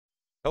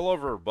Hello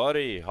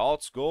everybody,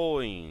 how's it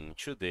going?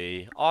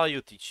 Today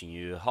I'll teaching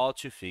you how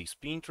to fix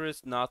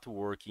Pinterest not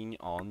working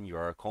on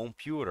your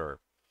computer.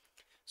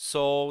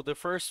 So the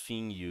first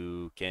thing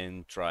you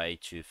can try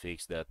to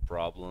fix that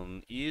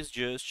problem is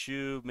just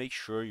to make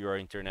sure your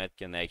internet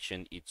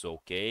connection is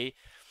okay.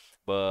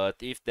 But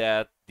if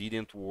that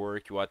didn't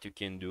work, what you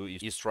can do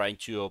is trying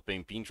to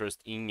open Pinterest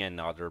in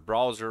another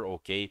browser,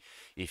 okay?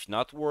 If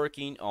not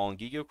working on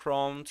Google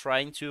Chrome,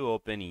 trying to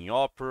open in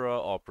Opera,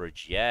 Opera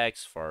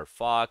GX,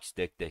 Firefox,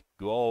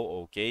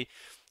 DuckDuckGo, okay?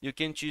 You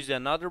can choose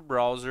another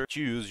browser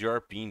to use your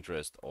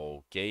Pinterest,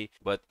 okay?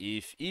 But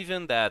if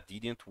even that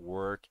didn't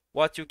work,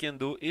 what you can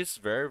do is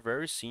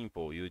very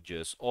simple. You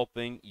just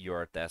open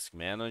your task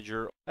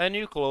manager and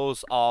you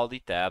close all the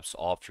tabs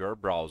of your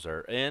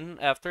browser, and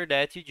after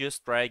that you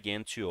just try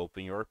again to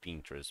open your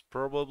Pinterest.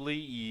 Probably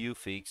you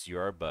fix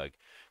your bug.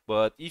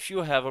 But if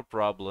you have a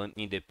problem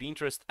in the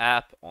Pinterest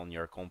app on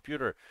your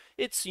computer,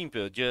 it's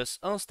simple,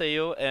 just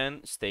uninstall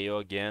and install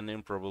again,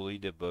 and probably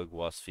the bug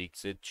was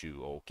fixed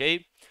too,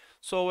 okay?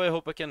 So I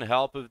hope I can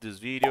help with this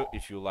video.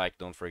 If you like,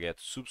 don't forget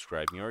to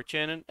subscribe to our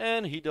channel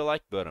and hit the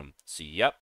like button. See ya!